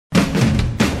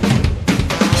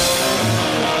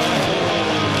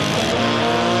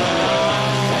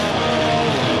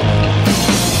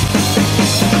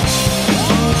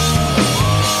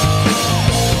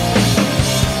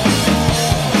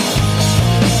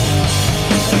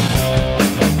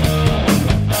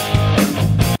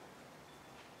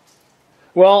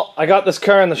Well, I got this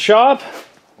car in the shop.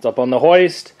 It's up on the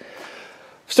hoist.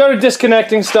 Started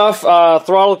disconnecting stuff,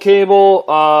 throttle cable,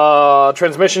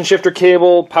 transmission shifter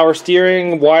cable, power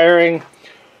steering, wiring,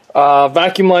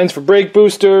 vacuum lines for brake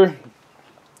booster,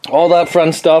 all that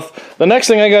fun stuff. The next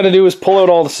thing I got to do is pull out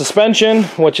all the suspension,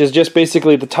 which is just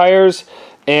basically the tires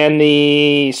and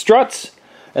the struts,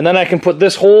 and then I can put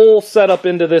this whole setup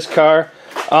into this car.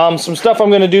 Some stuff I'm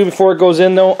going to do before it goes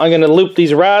in though, I'm going to loop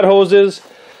these rad hoses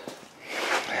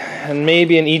and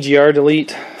maybe an EGR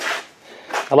delete.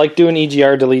 I like doing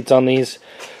EGR deletes on these.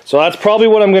 So that's probably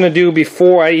what I'm going to do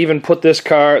before I even put this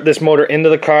motor into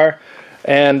the car.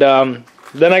 And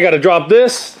then I got to drop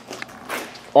this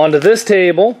onto this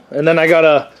table, and then I got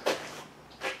to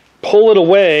pull it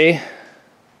away.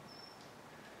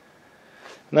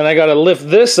 And then I got to lift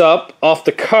this up off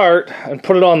the cart and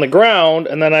put it on the ground,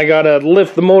 and then I got to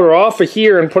lift the motor off of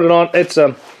here and put it on. It's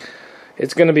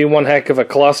going to be one heck of a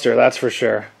cluster, that's for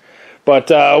sure.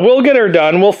 But we'll get her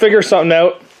done. We'll figure something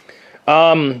out.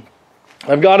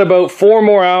 I've got about 4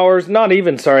 more hours. Not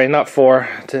 4.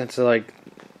 It's like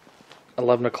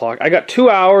 11 o'clock. I got 2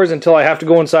 hours until I have to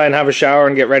go inside and have a shower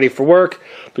and get ready for work,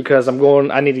 because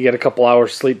I need to get a couple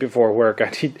hours sleep before work.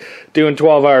 I need doing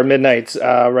 12-hour midnights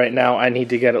right now. I need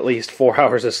to get at least 4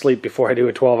 hours of sleep before I do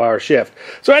a 12-hour shift.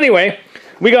 So anyway,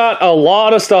 we got a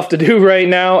lot of stuff to do right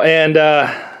now, and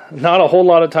not a whole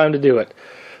lot of time to do it.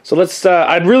 So let's,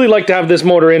 I'd really like to have this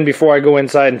motor in before I go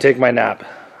inside and take my nap.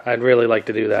 I'd really like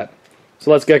to do that. So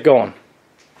let's get going.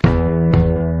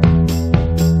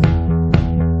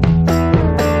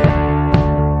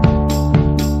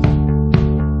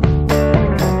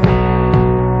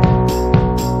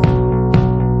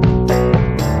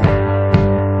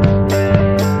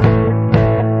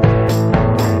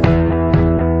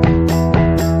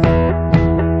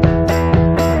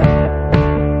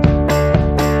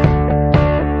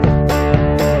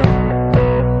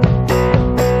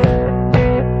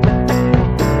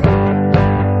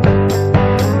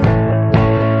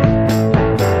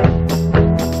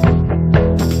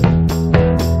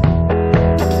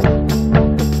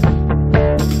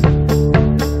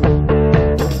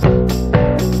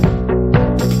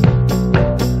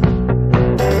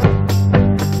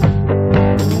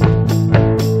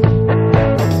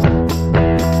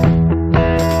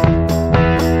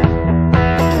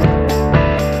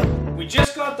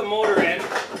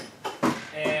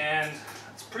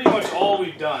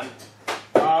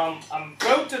 I'm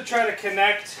about to try to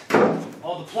connect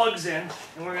all the plugs in,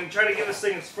 and we're going to try to give this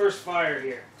thing its first fire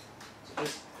here. So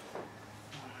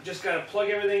just got to plug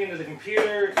everything into the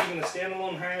computer. Even the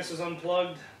standalone harness is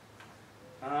unplugged.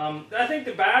 I think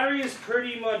the battery is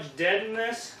pretty much dead in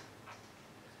this.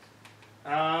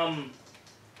 I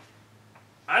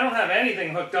don't have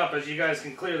anything hooked up, as you guys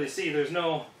can clearly see. There's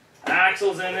no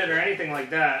axles in it or anything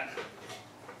like that.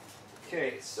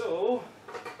 Okay, so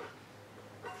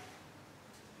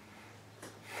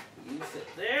you fit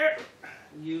there,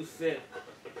 you fit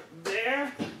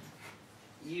there,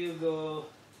 you go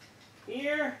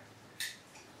here,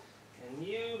 and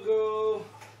you go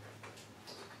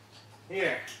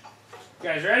here. You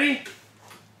guys ready?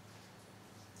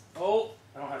 Oh,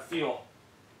 I don't have fuel.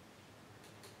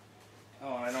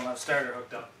 Oh, I don't have starter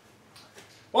hooked up.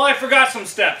 Well, I forgot some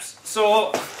steps.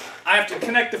 So I have to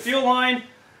connect the fuel line,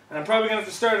 and I'm probably going to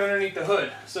have to start underneath the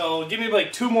hood. So give me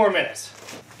like 2 more minutes.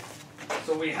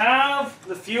 So we have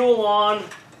the fuel on.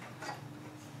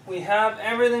 We have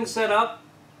everything set up.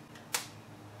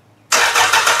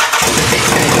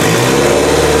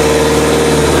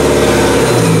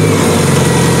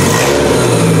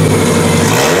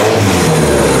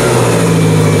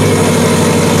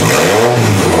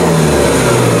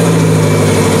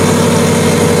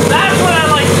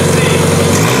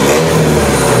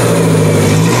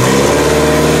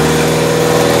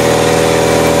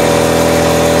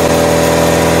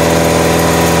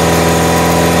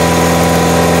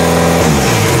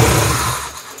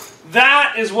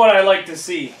 Is what I like to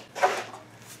see.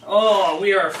 Oh,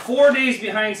 we are 4 days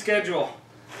behind schedule.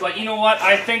 But you know what?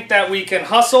 I think that we can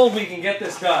hustle. We can get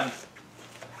this done.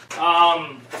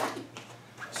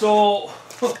 So,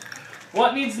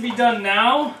 what needs to be done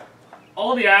now?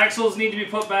 All the axles need to be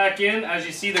put back in. As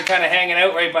you see, they're kind of hanging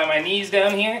out right by my knees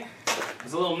down here. I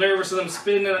was a little nervous of them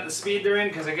spinning at the speed they're in,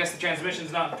 because I guess the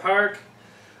transmission's not in park.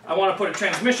 I want to put a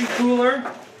transmission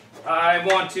cooler. I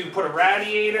want to put a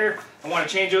radiator. I want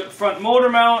to change out the front motor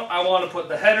mount. I want to put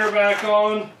the header back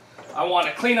on. I want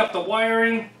to clean up the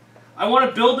wiring. I want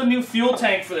to build a new fuel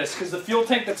tank for this, because the fuel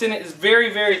tank that's in it is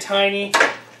very, very tiny.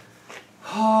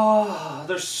 Oh,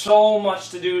 there's so much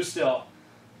to do still.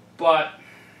 But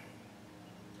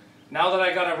Now that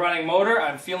I got a running motor,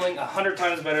 I'm feeling 100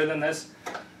 times better than this.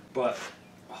 But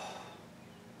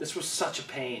this was such a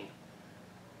pain.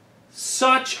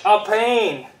 Such a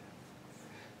pain.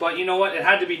 But you know what? It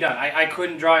had to be done. I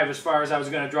couldn't drive as far as I was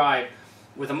going to drive.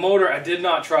 With a motor, I did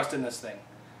not trust in this thing.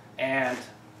 And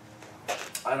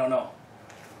I don't know.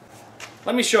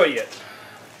 Let me show you it.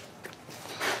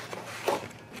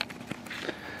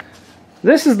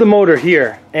 This is the motor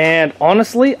here, and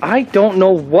honestly, I don't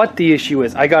know what the issue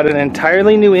is. I got an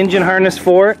entirely new engine harness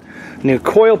for it, new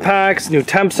coil packs, new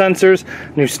temp sensors,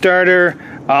 new starter.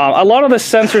 A lot of the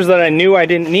sensors that I knew I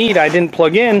didn't need, I didn't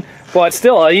plug in, but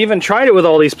still, I even tried it with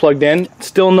all these plugged in.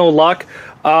 Still no luck.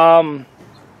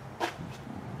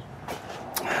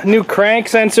 New crank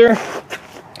sensor,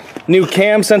 new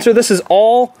cam sensor. This is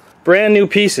all brand new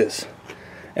pieces,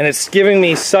 and it's giving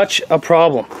me such a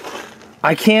problem.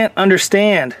 I can't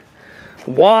understand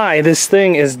why this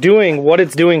thing is doing what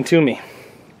it's doing to me.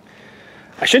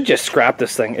 I should just scrap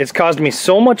this thing. It's caused me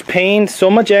so much pain,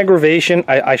 so much aggravation.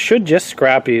 I should just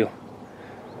scrap you.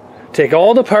 Take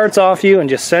all the parts off you and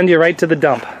just send you right to the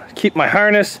dump. Keep my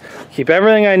harness, keep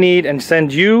everything I need, and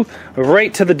send you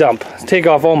right to the dump. Take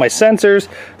off all my sensors,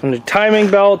 from the timing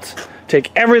belt,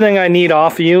 take everything I need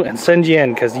off of you and send you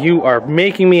in, because you are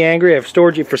making me angry. I've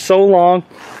stored you for so long,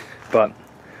 but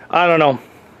I don't know.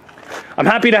 I'm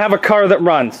happy to have a car that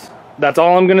runs. That's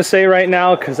all I'm going to say right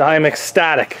now, because I am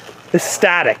ecstatic.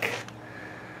 Ecstatic.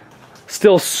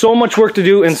 Still so much work to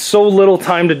do and so little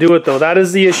time to do it, though. That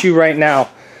is the issue right now.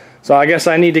 So I guess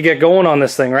I need to get going on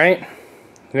this thing, right?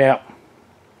 Yeah.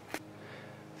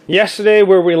 Yesterday,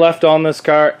 where we left on this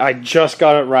car, I just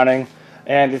got it running,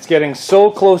 and it's getting so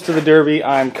close to the Derby,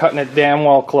 I'm cutting it damn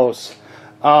well close.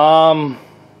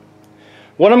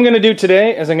 What I'm going to do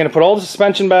today is I'm going to put all the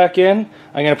suspension back in.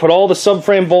 I'm going to put all the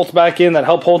subframe bolts back in that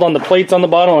help hold on the plates on the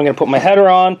bottom. I'm going to put my header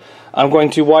on. I'm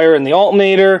going to wire in the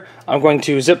alternator. I'm going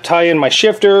to zip tie in my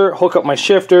shifter, hook up my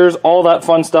shifters, all that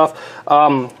fun stuff.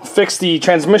 Fix the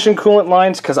transmission coolant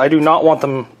lines because I do not want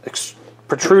them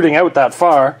protruding out that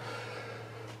far.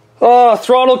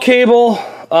 Throttle cable,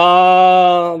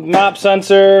 map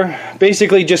sensor.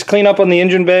 Basically just clean up on the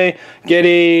engine bay. Get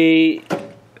a...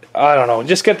 I don't know,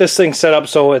 just get this thing set up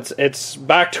so it's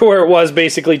back to where it was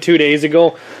basically 2 days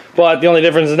ago, but the only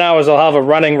difference now is I'll have a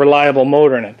running, reliable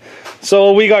motor in it.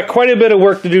 So we got quite a bit of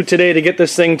work to do today to get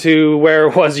this thing to where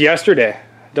it was yesterday.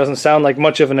 Doesn't sound like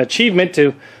much of an achievement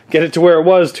to get it to where it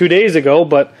was 2 days ago,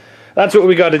 but that's what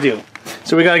we got to do.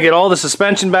 So we got to get all the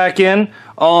suspension back in,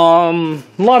 a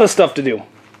lot of stuff to do.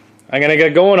 I'm going to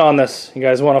get going on this. You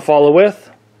guys want to follow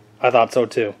with? I thought so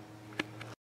too.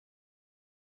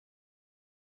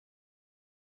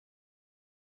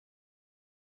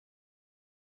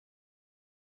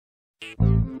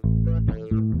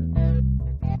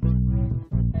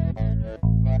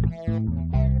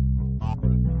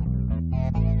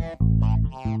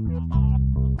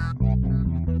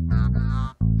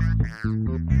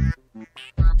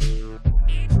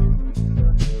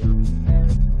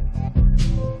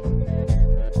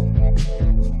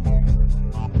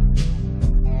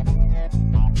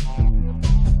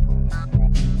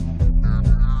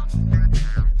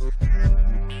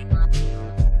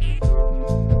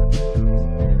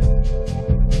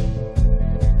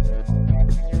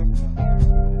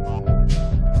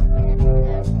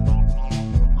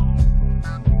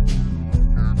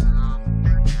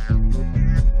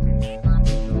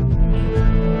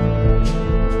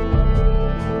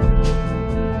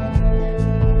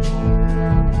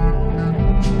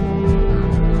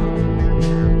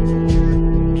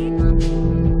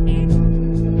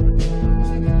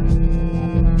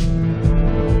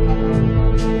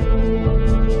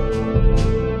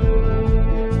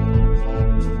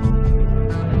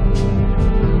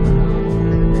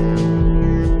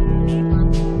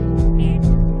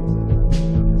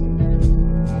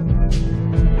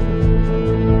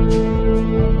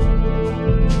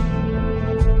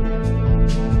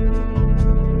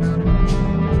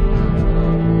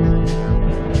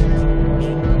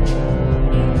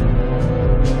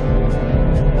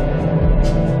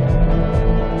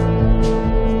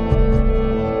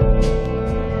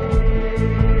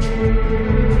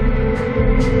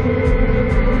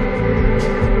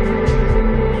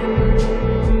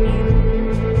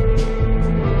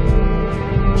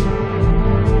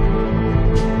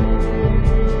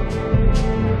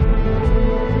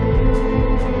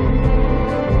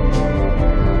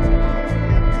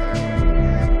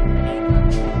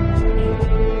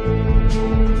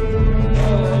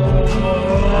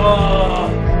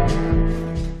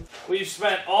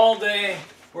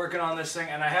 Working on this thing,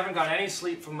 and I haven't got any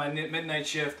sleep from my midnight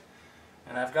shift,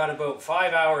 and I've got about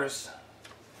 5 hours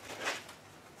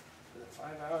 5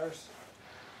 hours.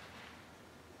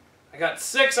 I got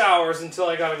 6 hours until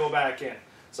I gotta go back in.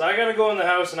 So I gotta go in the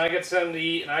house and I get something to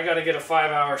eat and I gotta get a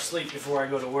 5-hour sleep before I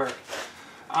go to work.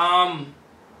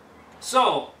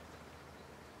 So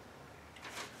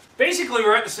basically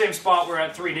we're at the same spot we were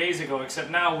at 3 days ago,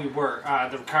 except now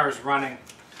the car's running.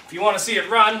 If you want to see it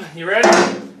run, you ready?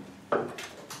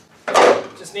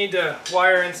 Just need to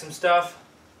wire in some stuff.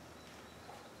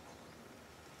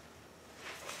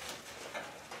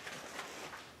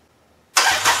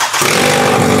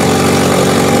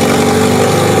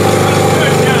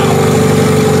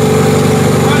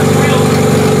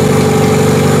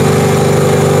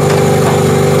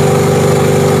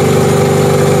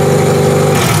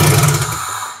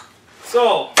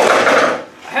 So, I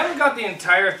haven't got the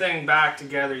entire thing back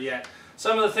together yet.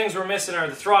 Some of the things we're missing are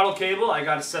the throttle cable. I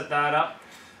got to set that up.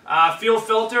 Fuel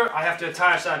filter, I have to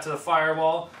attach that to the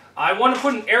firewall. I want to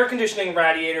put an air conditioning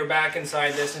radiator back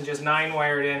inside this and just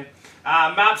 9-wire it in.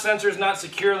 Map sensor is not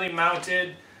securely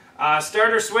mounted.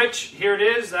 Starter switch, here it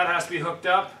is. That has to be hooked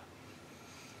up.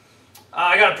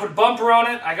 I got to put a bumper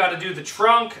on it. I got to do the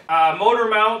trunk. Motor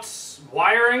mounts,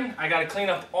 wiring. I got to clean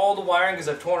up all the wiring because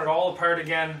I've torn it all apart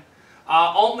again.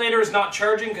 Alternator is not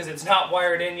charging because it's not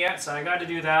wired in yet, so I got to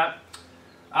do that.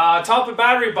 Top of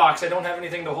battery box, I don't have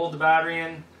anything to hold the battery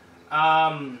in.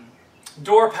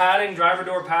 Door padding, driver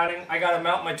door padding. I got to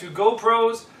mount my 2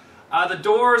 GoPros, the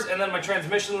doors, and then my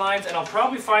transmission lines, and I'll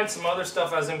probably find some other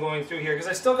stuff as I'm going through here because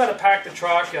I still got to pack the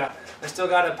truck. I still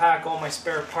got to pack all my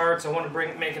spare parts. I want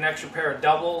to make an extra pair of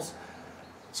doubles.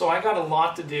 So I got a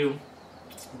lot to do,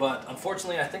 but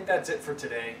unfortunately I think that's it for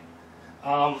today.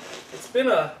 It's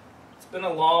been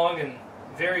a long and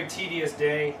very tedious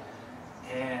day,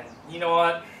 and you know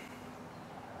what?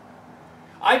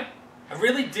 I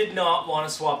really did not want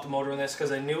to swap the motor in this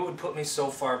because I knew it would put me so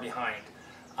far behind.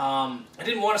 I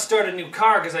didn't want to start a new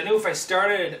car because I knew if I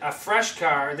started a fresh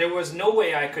car, there was no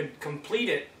way I could complete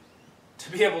it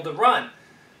to be able to run.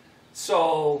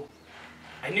 So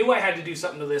I knew I had to do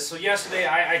something to this. So yesterday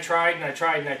I tried and I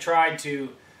tried and I tried to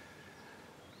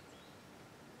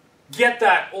get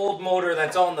that old motor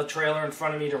that's on the trailer in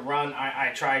front of me to run.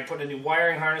 I tried putting a new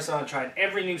wiring harness on, I tried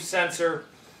every new sensor.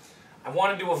 I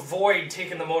wanted to avoid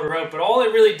taking the motor out, but all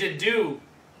it really did do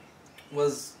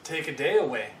was take a day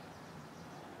away.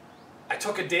 I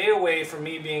took a day away from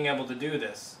me being able to do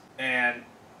this, and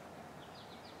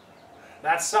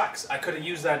that sucks. I could have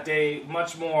used that day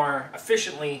much more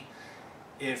efficiently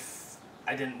if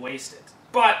I didn't waste it.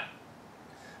 But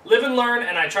live and learn,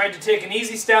 and I tried to take an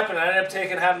easy step, and I ended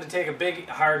up having to take a big,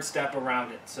 hard step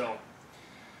around it. So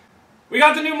we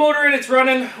got the new motor in, it's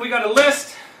running. We got a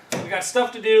list, we got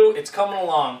stuff to do, it's coming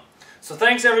along. So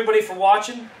thanks everybody for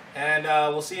watching, and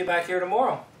we'll see you back here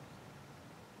tomorrow.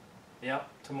 Yep,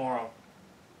 tomorrow.